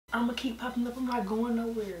I'm gonna keep popping up. I'm not going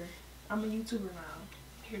nowhere. I'm a YouTuber now,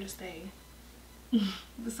 here to stay.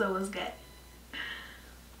 So what's good?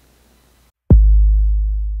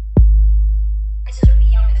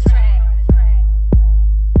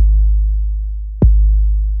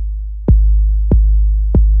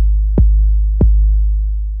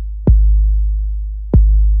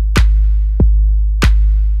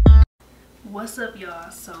 What's up,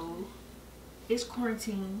 y'all? So it's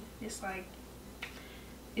quarantine.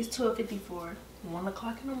 It's 12:54, 1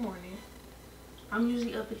 o'clock in the morning. I'm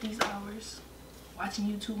usually up at these hours watching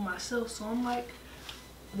YouTube myself, so I'm like,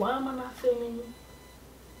 why am I not filming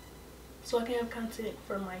so I can have content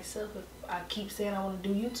for myself? If I keep saying I want to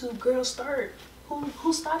do YouTube, girl, start.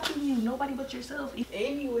 Who's stopping you? Nobody but yourself.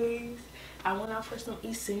 Anyways, I went out for some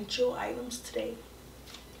essential items today,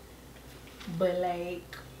 but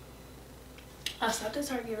like, I stopped at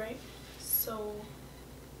Target, right? So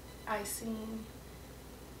I seen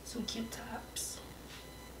some cute tops,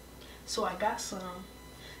 so I got some.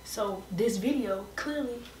 So this video,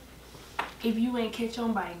 clearly, if you ain't catch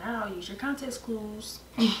on by now, use your context clues.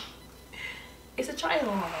 It's a try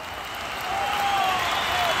on.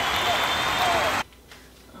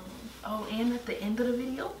 Oh, and at the end of the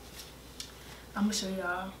video, I'm gonna show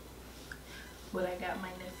y'all what I got my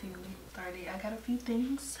nephew started. I got a few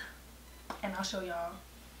things, and I'll show y'all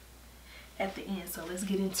at the end. So let's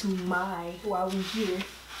get into while we're here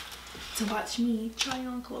to watch me try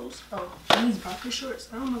on clothes. Oh, these boxer shorts.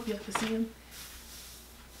 I don't know if y'all can see them.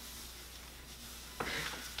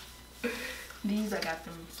 These, I got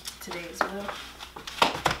them today as well.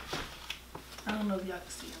 I don't know if y'all can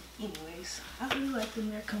see them. Anyways, I really like them.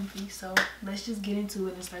 They're comfy. So let's just get into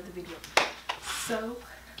it and start the video. So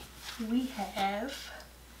we have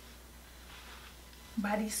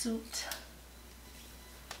bodysuit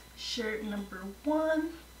shirt number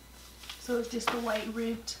 1. So it's just a white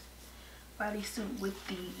ribbed bodysuit with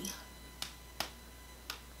the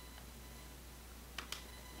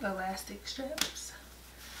elastic straps.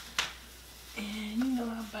 And you know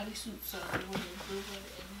how bodysuits are,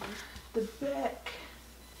 whatever. The back,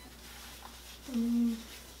 I'm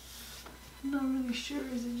not really sure.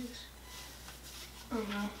 Is it just, I don't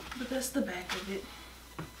know, but that's the back of it.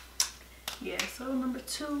 Yeah, so number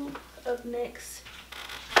 2 up next,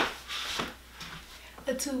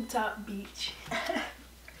 a tube top beach.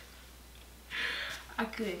 I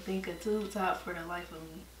couldn't think of tube top for the life of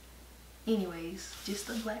me. Anyways, just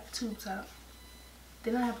a black tube top.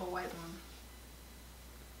 Then I have a white one.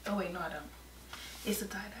 Oh wait, no I don't. It's a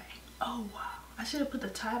tie-dye. Oh wow, I should have put the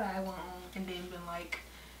tie-dye one on and then been like,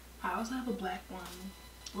 I also have a black one,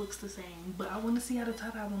 looks the same, but I want to see how the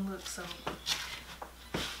tie-dye one looks. So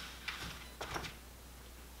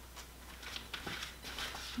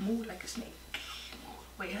move like a snake.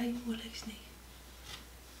 Wait, how you move like a snake?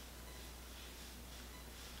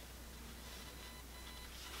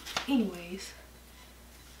 Anyways,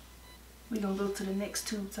 we gonna go to the next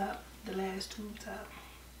tube top, the last tube top.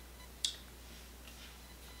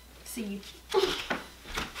 See,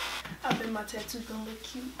 I bet my tattoo gonna look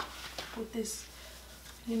cute with this,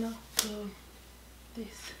 you know,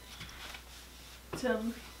 this. Tell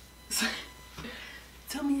me,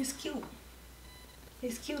 tell me it's cute.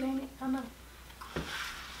 It's cute, ain't it? I know.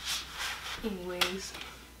 Anyways,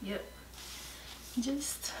 yep,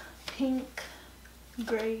 just pink,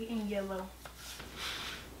 gray, and yellow.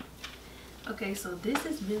 Okay, so this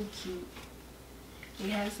is really cute. It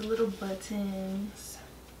has the little buttons.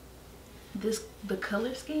 The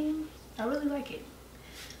color scheme, I really like it.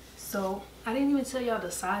 So I didn't even tell y'all the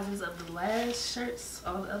sizes of the last shirts.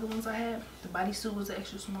 All the other ones I had, the bodysuit was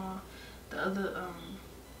extra small. The other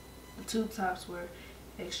the tube tops were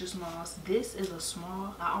extra small. So this is a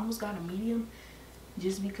small. I almost got a medium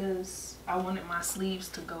just because I wanted my sleeves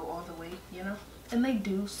to go all the way, you know, and they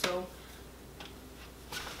do. So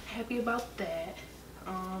happy about that.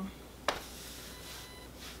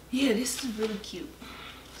 Yeah, this is really cute.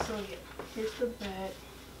 So yeah, here's the back.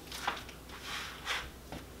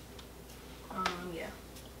 Yeah,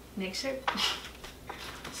 next shirt.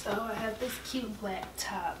 So I have this cute black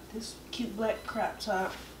top, this cute black crop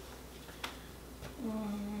top.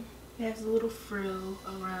 It has a little frill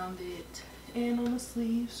around it and on the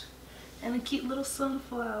sleeves, and a cute little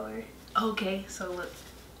sunflower. Okay, so look,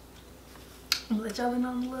 I'm gonna let y'all in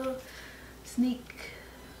on a little sneak,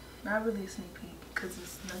 not really a sneak peek because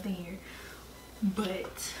there's nothing here,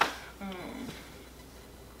 but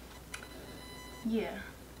yeah,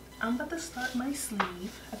 I'm about to start my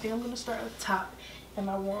sleeve. I think I'm gonna start with top, and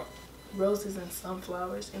I want roses and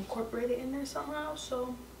sunflowers incorporated in there somehow.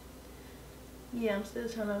 So yeah, I'm still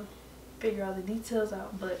trying to figure all the details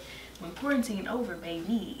out. But when quarantine over,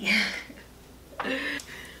 baby.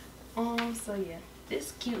 So yeah,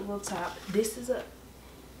 this cute little top. This is an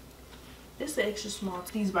extra small.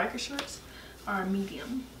 These biker shorts are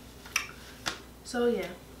medium. So yeah,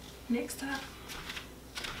 next top.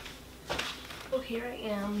 Oh, here I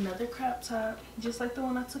am, another crop top, just like the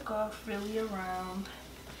one I took off, really around,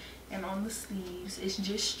 and on the sleeves it's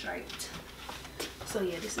just striped. So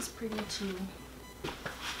yeah, this is pretty too.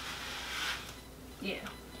 Yeah,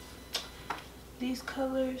 these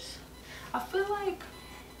colors, I feel like,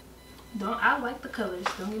 I like the colors,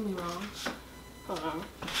 don't get me wrong. Hold on.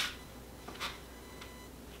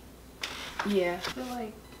 Yeah, I feel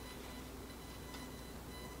like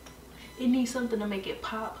it needs something to make it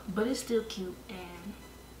pop, but it's still cute. And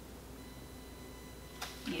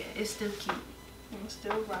yeah, it's still cute. I'm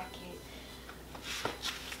still rocking it.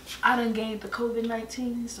 I done gained the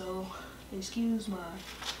COVID-19, so excuse my,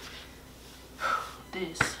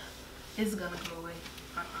 this is gonna go away,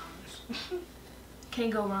 I promise.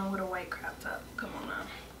 Can't go wrong with a white crop top. Come on now.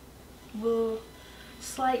 Little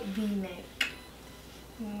slight V-neck,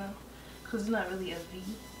 you know, because it's not really a V.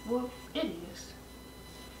 Well, it is.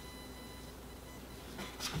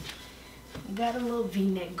 Got a little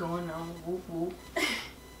V-neck going on. Whoop whoop.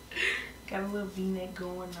 Got a little V-neck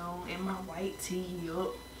going on in my white tee.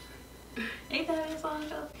 Yup. Ain't that a song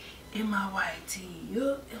though? In my white tee.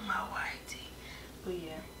 Yup. In my white tee. But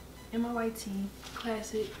yeah, in my white tee,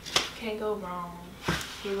 classic. Can't go wrong.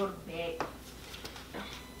 Here go the back.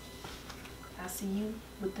 I'll see you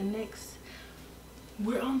with the next.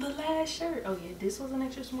 We're on the last shirt. Oh yeah, this was an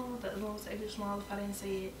extra small. The other one was extra small if I didn't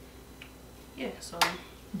say it. Yeah, so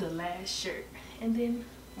the last shirt, and then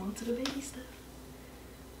on to the baby stuff.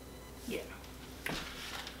 Yeah,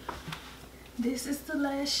 this is the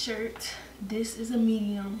last shirt. This is a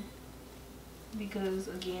medium because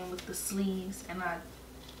again with the sleeves, and I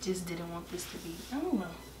just didn't want this to be, I don't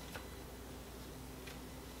know,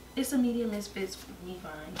 it's a medium. It fits me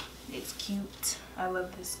fine. It's cute. I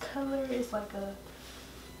love this color. It's like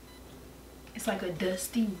a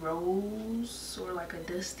dusty rose or like a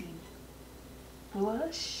dusty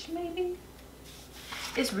blush, maybe.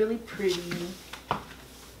 It's really pretty.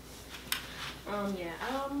 Yeah,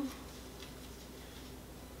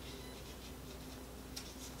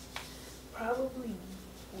 probably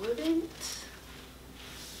wouldn't.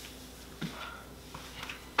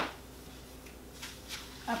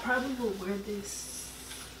 I probably will wear this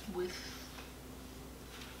with,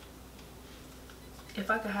 if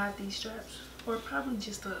I could hide these straps, or probably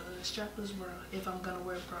just a strapless bra if I'm gonna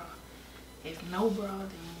wear a bra. If no bra,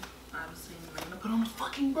 then obviously I'm not gonna put on a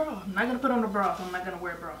fucking bra. I'm not gonna put on a bra if I'm not gonna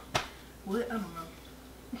wear a bra. What? I don't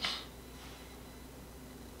know.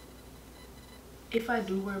 If I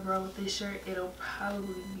do wear a bra with this shirt, it'll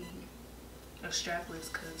probably be a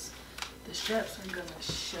strapless because the straps are gonna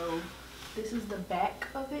show. This is the back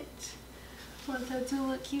of it. Want a tattoo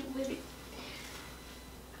look cute with it?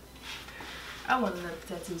 I want another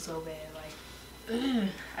tattoo so bad. Like, ugh.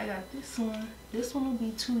 I got this one. This one will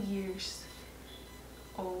be 2 years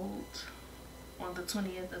old on the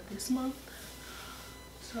 20th of this month.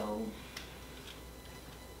 So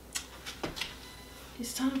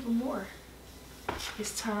it's time for more.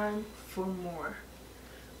 It's time for more.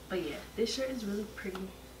 But yeah, this shirt is really pretty.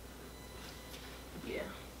 Yeah.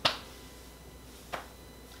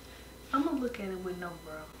 I'm gonna look at it with no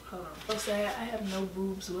bra. Hold on. So sad, I have no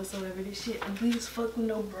boobs whatsoever. This shit ugly as fuck with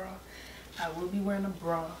no bra. I will be wearing a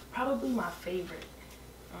bra. Probably my favorite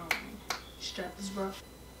strapless bra.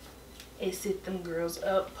 It sit them girls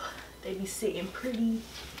up. They be sitting pretty.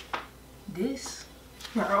 This,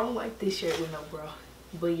 I don't like this shirt with no bra.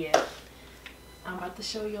 But yeah, I'm about to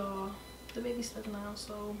show y'all the baby stuff now.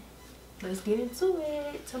 So let's get into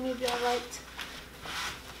it. Tell me if y'all liked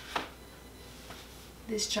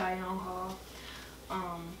this try on haul.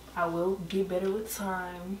 I will get better with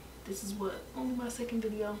time. This is only my second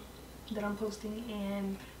video that I'm posting,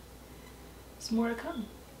 and it's more to come.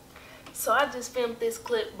 So I just filmed this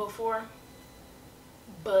clip before,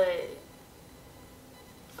 but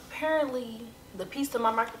apparently the piece to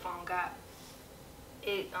my microphone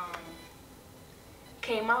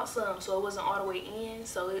came out some, so it wasn't all the way in,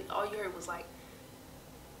 so all you heard was like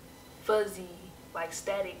fuzzy, like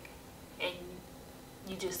static, and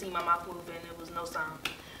you just see my mouth moving. It was no sound.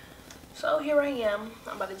 So here I am.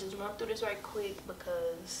 I'm about to just run through this right quick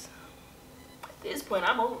because at this point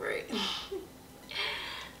I'm over it.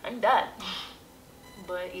 I'm done.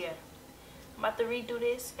 But yeah, I'm about to redo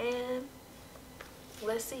this and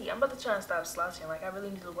let's see. I'm about to try and stop slouching. Like, I really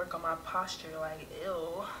need to work on my posture. Like,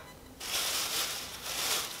 ew.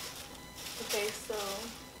 Okay, so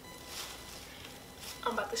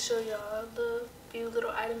I'm about to show y'all the few little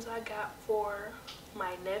items I got for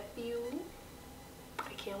my nephew.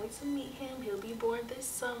 I can't wait to meet him. He'll be born this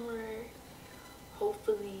summer.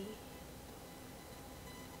 Hopefully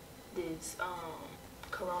this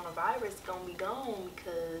coronavirus gonna be gone,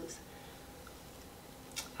 because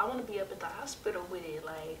I want to be up at the hospital with it.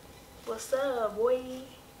 Like, what's up, boy?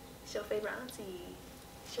 It's your favorite auntie.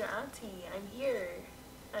 It's your auntie. I'm here.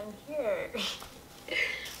 I'm here.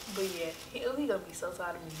 But yeah, he'll gonna be so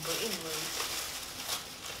tired of me. But anyways,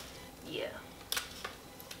 yeah.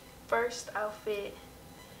 First outfit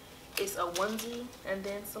is a onesie and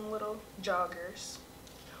then some little joggers.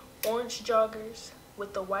 Orange joggers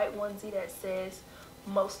with the white onesie that says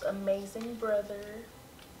 "Most Amazing Brother."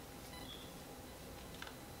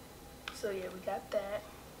 So yeah, we got that.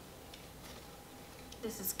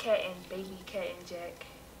 This is baby Cat and Jack.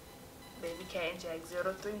 Baby Cat and Jack, 0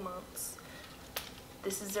 to 3 months.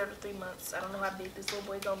 This is 0 to 3 months. I don't know how big this little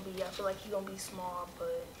boy gonna be. I feel like he gonna be small,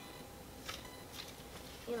 but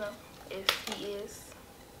you know, if he is,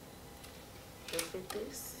 he'll fit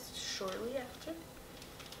this shortly after.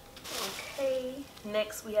 Okay,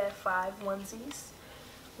 next we have 5 onesies.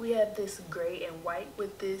 We have this gray and white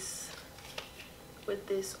with this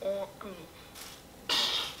on.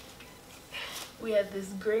 We have this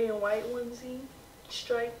gray and white onesie,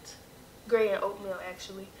 striped, gray and oatmeal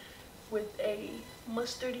actually, with a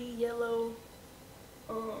mustardy yellow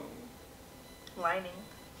lining.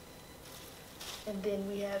 And then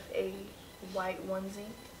we have a white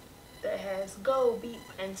onesie that has go, beep,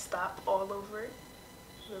 and stop all over it.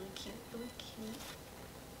 Really cute, really cute.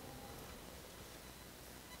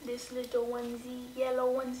 This little onesie,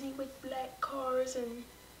 yellow onesie with black cars and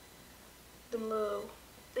them little,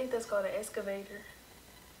 I think that's called an excavator.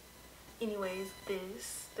 Anyways,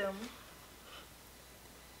 them.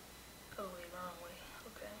 Oh wait, wrong way,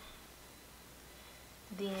 okay.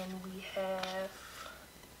 Then we have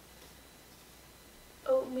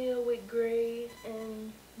oatmeal with gray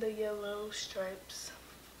and the yellow stripes.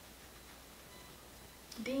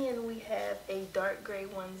 Then we have a dark gray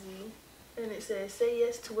onesie, and it says "Say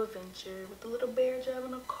Yes to Adventure," with a little bear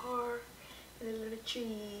driving a car and a little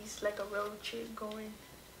trees, like a road trip going,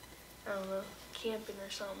 I don't know, camping or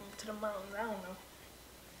something, to the mountains, I don't know.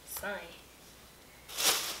 Sign.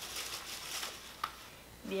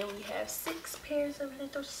 Then we have 6 pairs of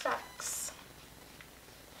little socks.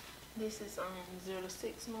 This is 0 to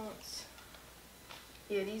 6 months.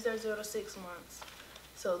 Yeah, these are 0 to 6 months.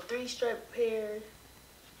 So 3 striped pairs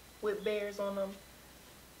with bears on them,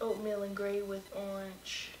 oatmeal and gray with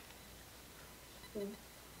orange,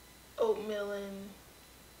 oatmeal and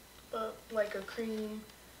like a cream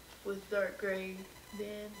with dark gray,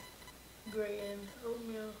 then gray and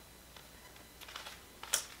oatmeal,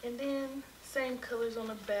 and then same colors on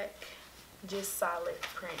the back, just solid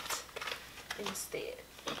print instead.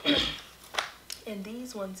 And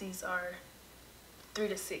these onesies are 3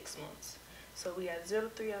 to 6 months. So we got 0 to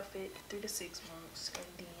 3 outfit, 3 to 6 months, and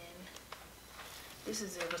then this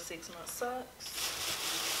is 0 to 6 month socks.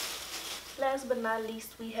 Last but not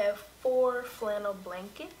least, we have 4 flannel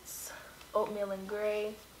blankets, oatmeal and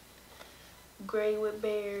gray, gray with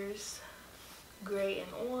bears, gray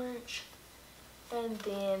and orange, and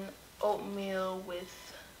then oatmeal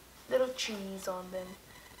with little trees on them,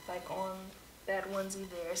 like on that onesie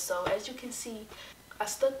there. So as you can see, I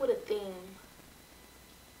stuck with a theme.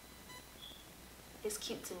 It's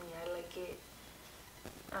cute to me. I like it.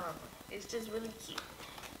 I don't know. It's just really cute.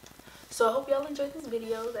 So I hope y'all enjoyed this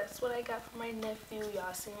video. That's what I got for my nephew.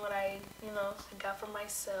 Y'all seen what I got for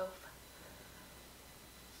myself.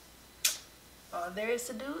 All there is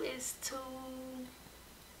to do is to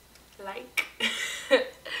like,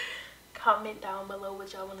 comment down below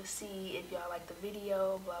what y'all want to see. If y'all like the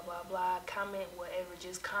video, blah blah blah, comment whatever,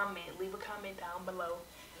 just comment, leave a comment down below,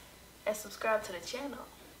 and subscribe to the channel.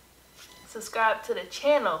 Subscribe to the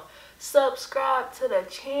channel. Subscribe to the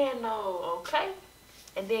channel, okay?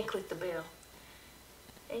 And then click the bell.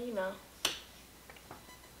 And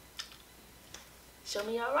show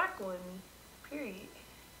me y'all rocking with me, period.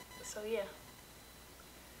 So yeah,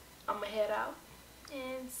 I'ma head out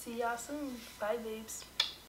and see y'all soon. Bye, babes.